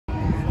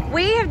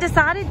we have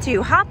decided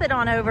to hop it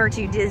on over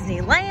to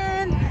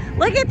Disneyland.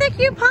 Look at the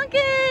cute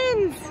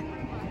pumpkins.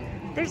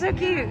 They're so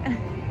cute.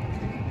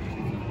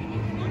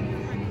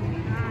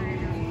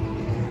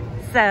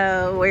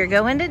 So we're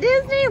going to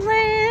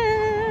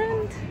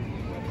Disneyland.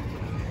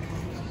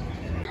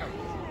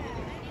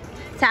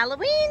 It's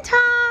Halloween time.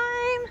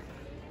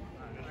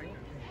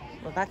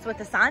 Well, that's what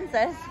the sign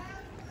says.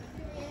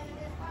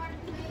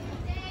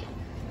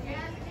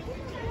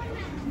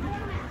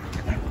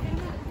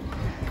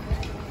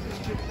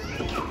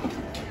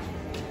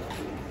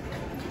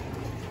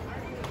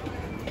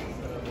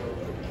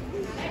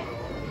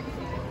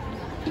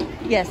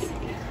 Yes.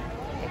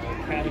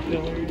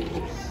 Caterpillars.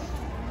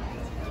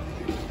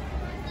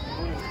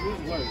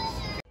 Who's worse?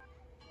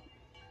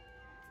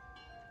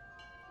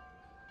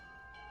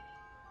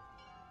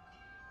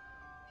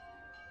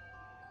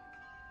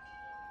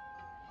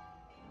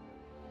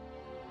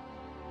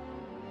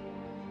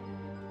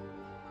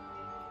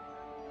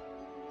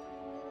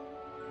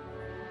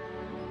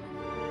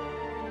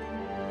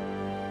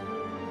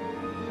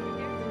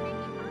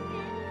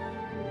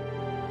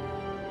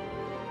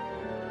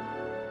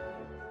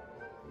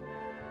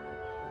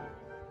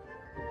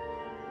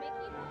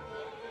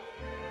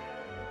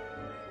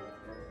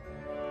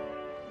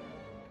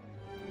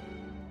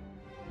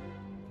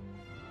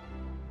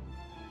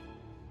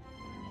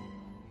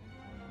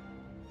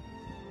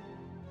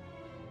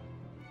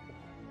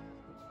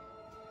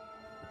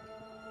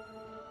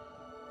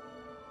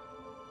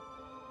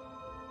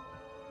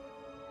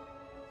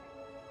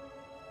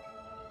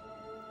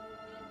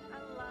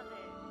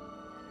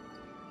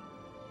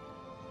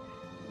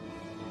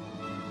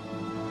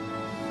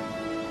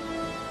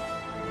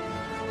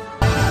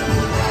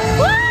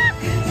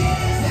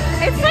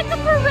 It's like a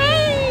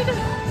parade.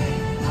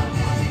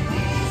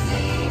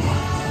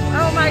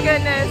 Oh my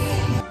goodness.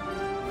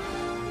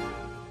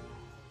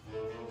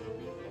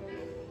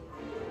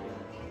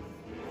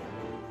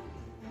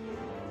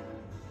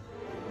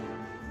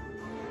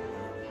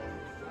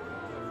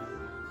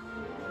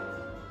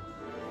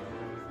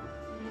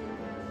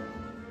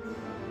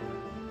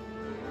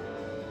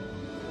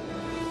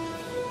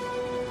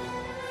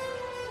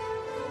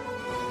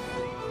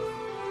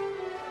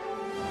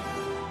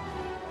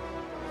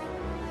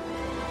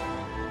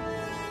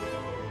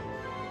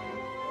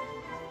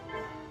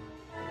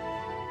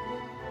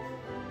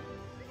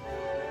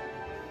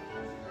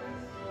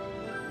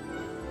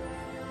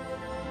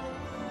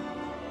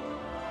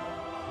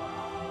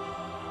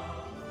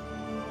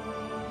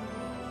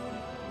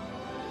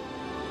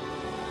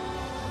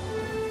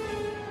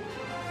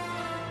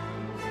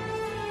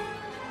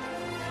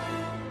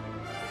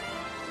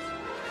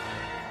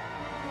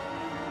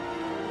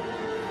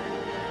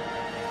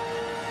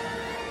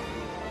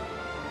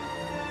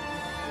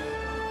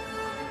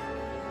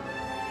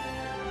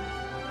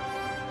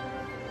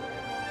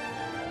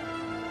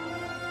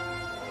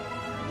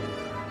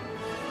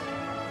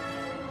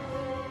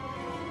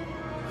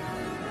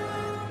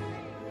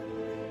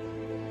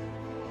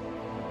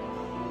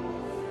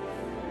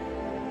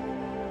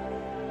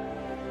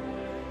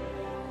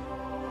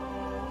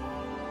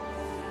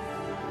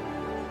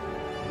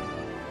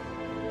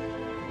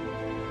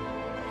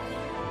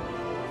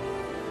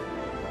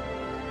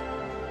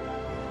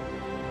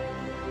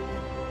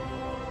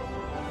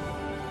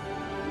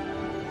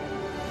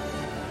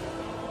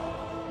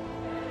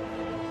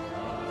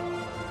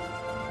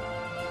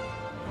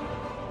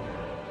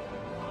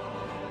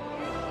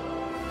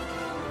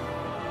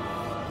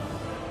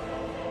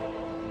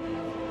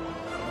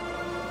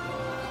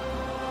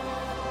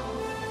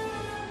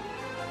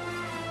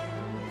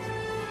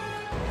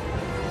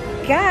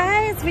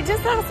 Guys, we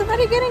just saw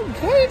somebody get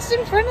engaged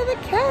in front of the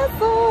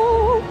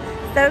castle.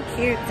 So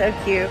cute, so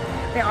cute.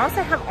 They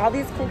also have all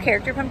these cool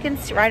character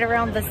pumpkins right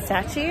around the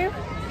statue.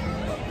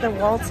 The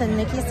Walt and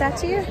Mickey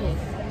statue.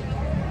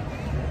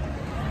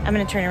 I'm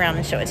gonna turn around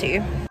and show it to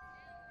you.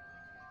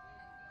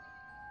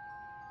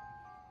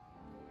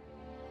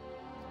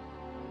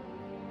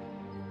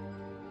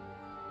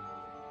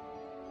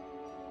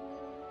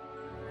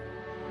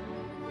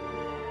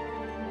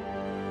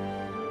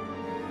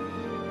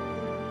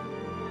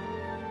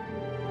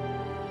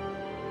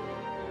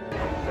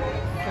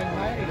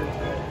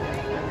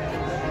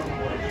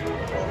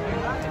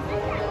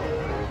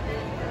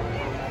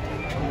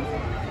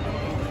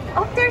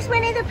 Oh, there's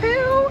Winnie the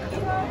Pooh.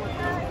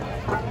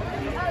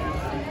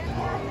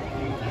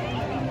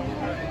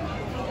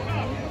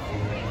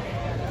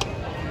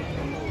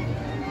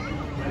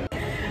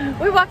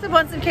 We walked up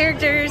on some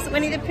characters,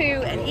 Winnie the Pooh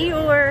and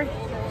Eeyore.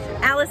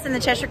 Alice and the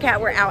Cheshire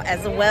Cat were out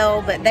as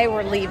well, but they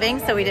were leaving,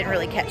 so we didn't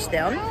really catch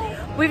them.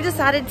 We've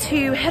decided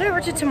to head over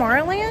to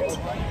Tomorrowland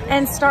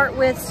and start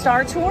with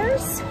Star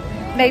Tours,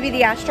 maybe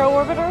the Astro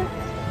Orbiter.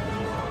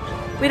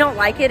 We don't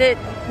like it at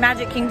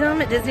Magic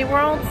Kingdom at Disney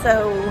World,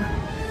 so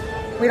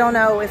we don't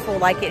know if we'll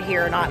like it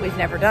here or not. We've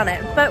never done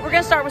it, but we're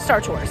gonna start with Star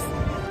Tours.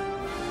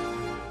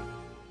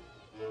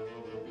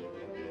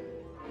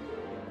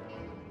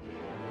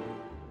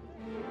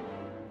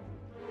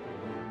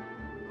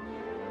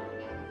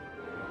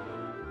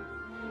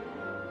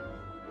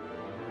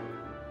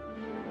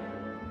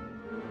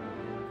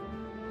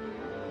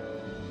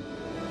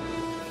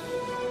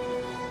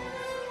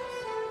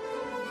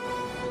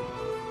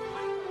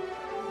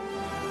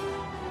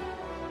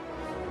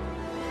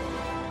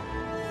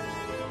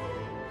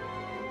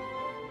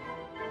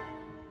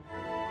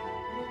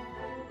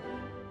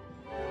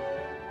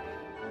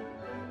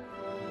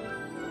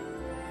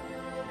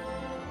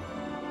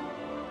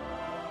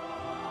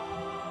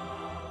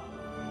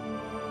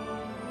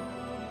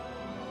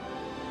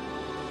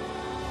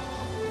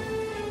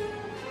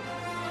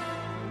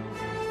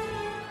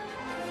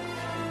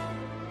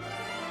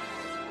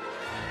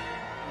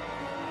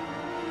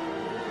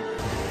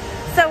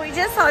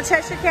 just saw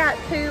Cheshire Cat,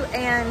 Pooh,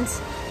 and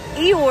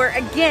Eeyore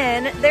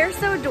again. They're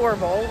so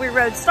adorable. We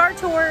rode Star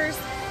Tours,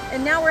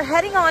 and now we're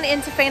heading on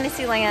into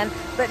Fantasyland.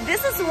 But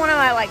this is one of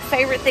my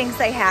favorite things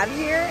they have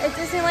here at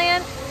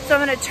Disneyland. So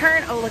I'm gonna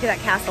turn, oh, look at that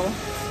castle.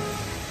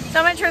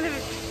 So I'm gonna turn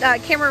the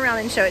camera around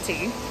and show it to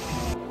you.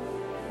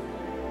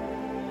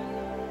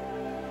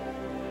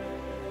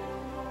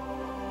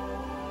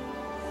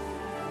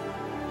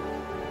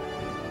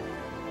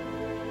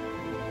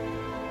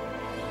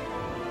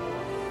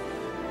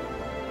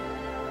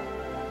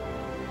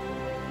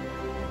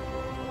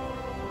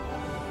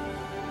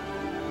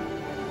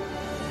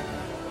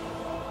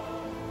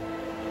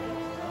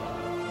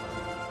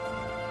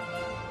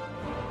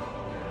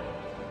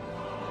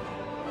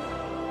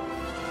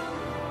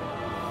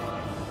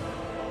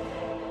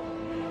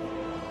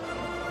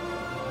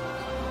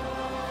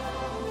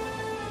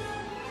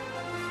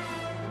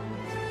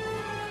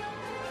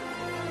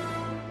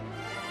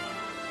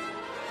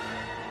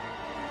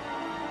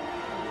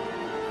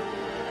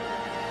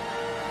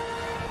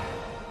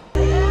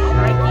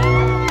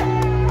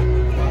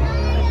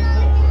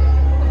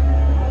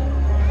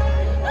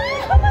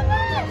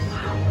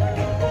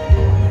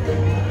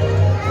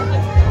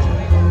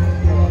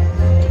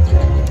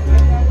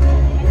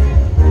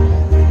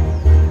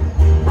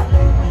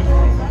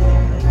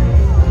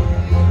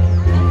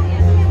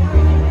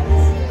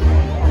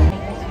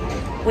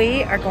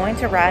 We are going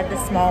to ride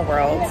the Small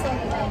World.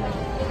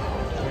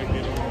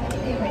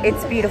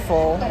 It's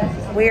beautiful.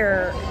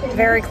 We're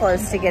very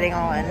close to getting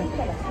on.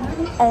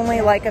 Only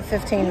a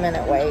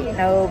 15-minute wait.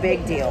 No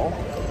big deal.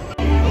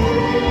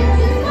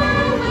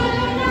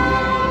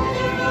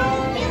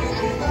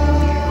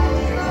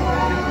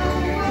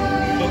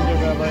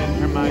 Cinderella and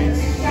her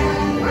mice.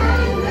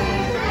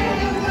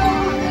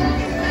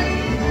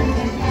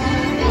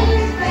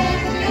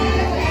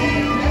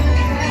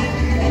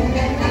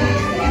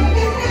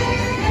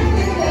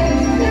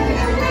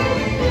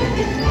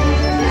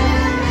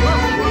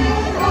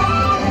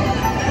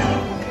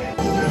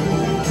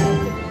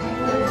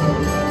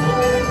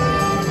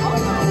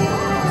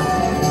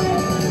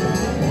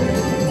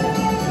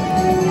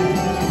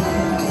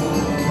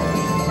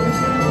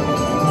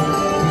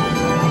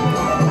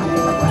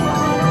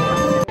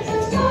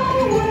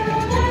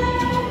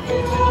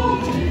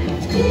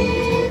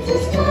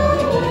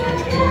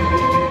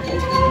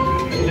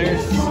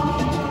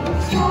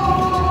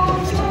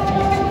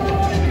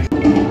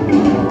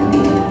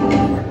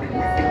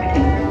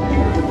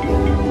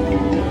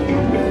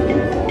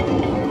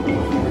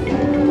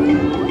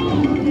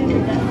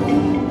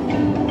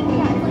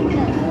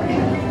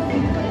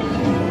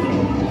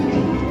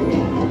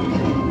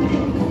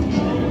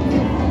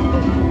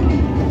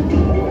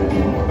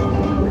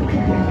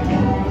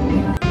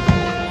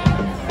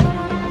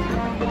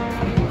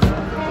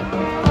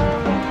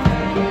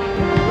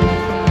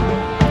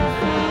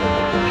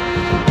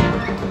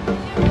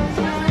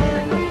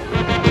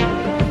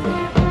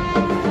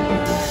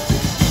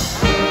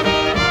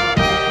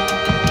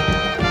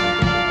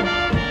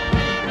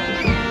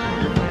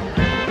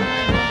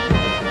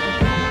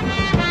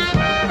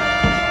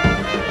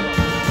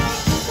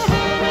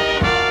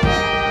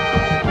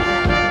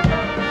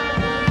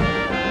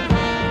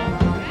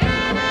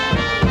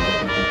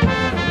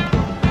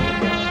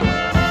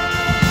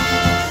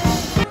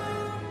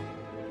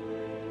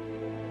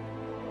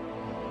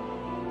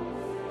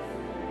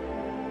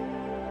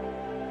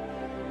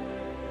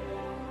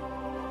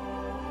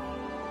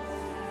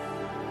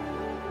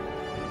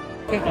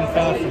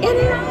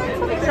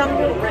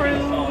 Jungle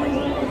Cruise.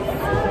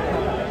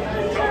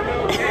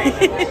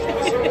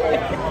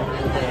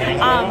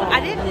 I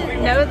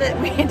didn't know that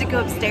we had to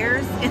go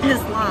upstairs in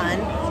this line.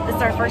 This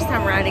is our first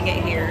time riding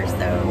it here, so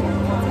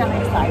it's kind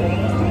of exciting.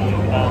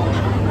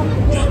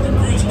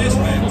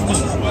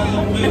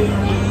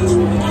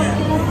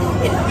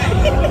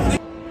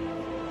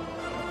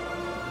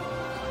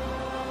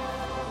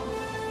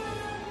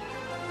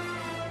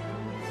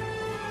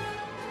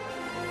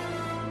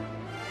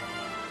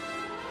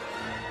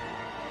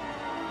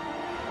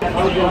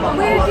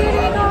 We're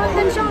getting on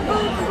the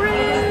Jungle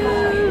Cruise!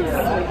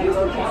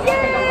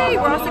 Yay!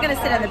 We're also going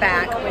to sit in the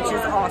back, which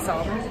is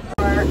awesome.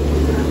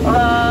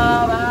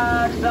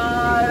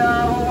 Backside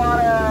of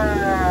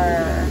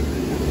water!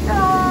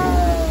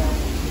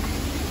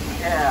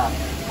 Yeah.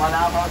 Well,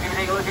 now, folks, if you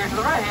take a look here to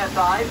the right-hand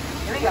side, you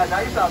think you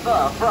got yourself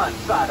the front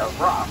side of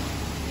rock.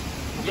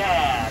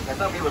 Yeah, because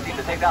some people seem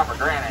to take that for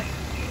granted.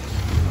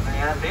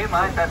 Yeah, see,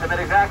 my sentiment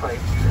exactly.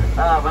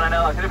 But I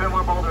know I could have been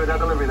more bold with that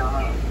delivery, though,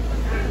 huh?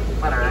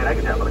 But alright, I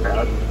can tell by the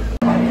crowd.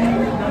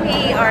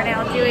 We are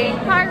now doing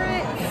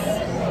Pirates,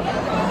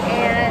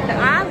 and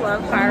I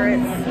love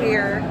Pirates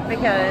here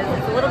because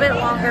it's a little bit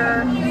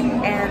longer,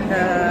 and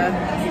the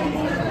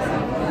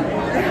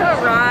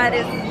ride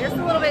is just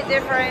a little bit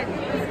different,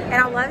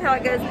 and I love how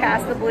it goes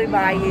past the Blue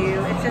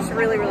Bayou. It's just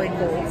really, really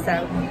cool.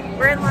 So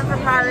we're in line for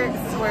Pirates.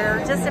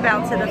 We're just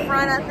about to the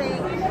front, I think.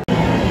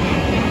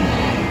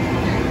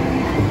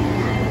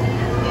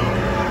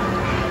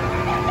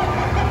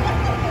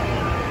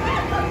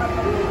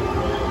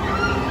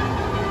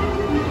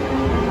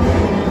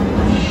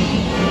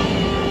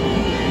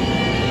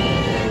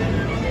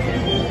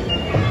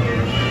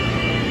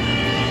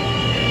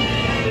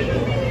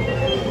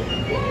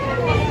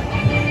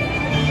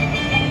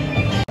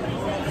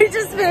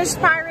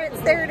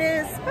 there it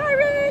is,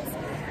 Pirates.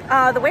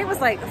 The wait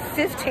was like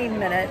 15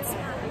 minutes.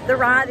 The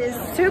ride is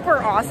super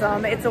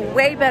awesome. It's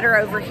way better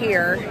over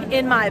here,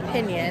 in my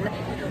opinion.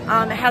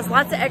 It has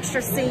lots of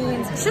extra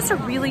scenes. It's just a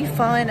really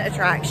fun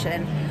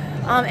attraction.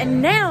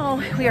 And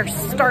now we are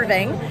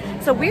starving.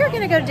 So we are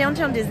gonna go to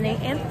Downtown Disney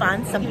and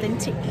find something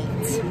to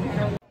eat.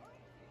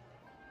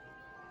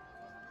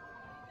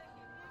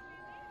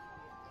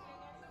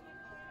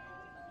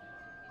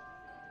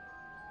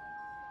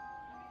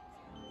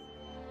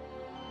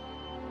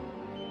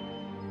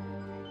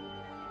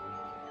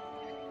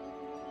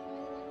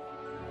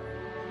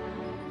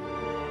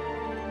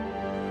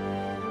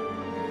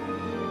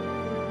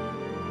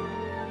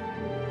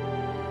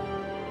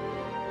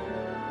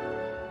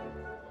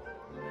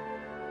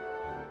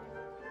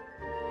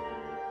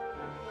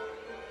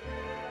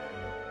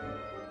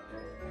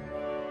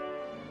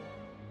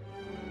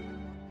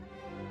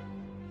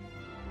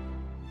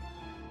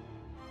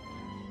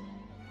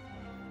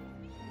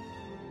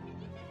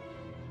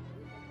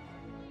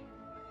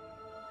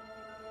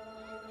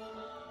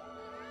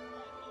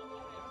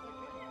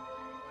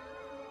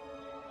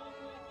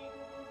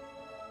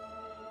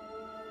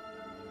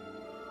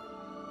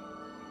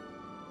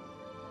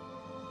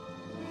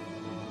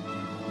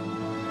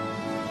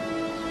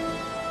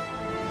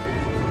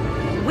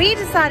 We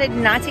decided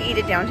not to eat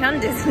at Downtown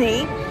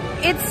Disney.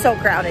 It's so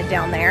crowded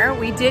down there.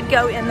 We did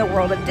go in the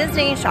World of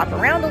Disney, shop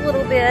around a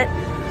little bit,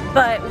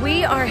 but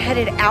we are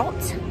headed out.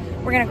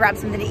 We're gonna grab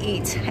something to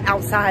eat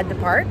outside the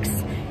parks,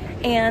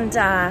 and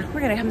we're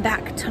gonna come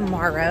back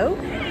tomorrow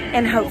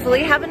and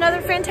hopefully have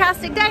another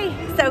fantastic day.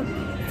 So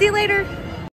see you later.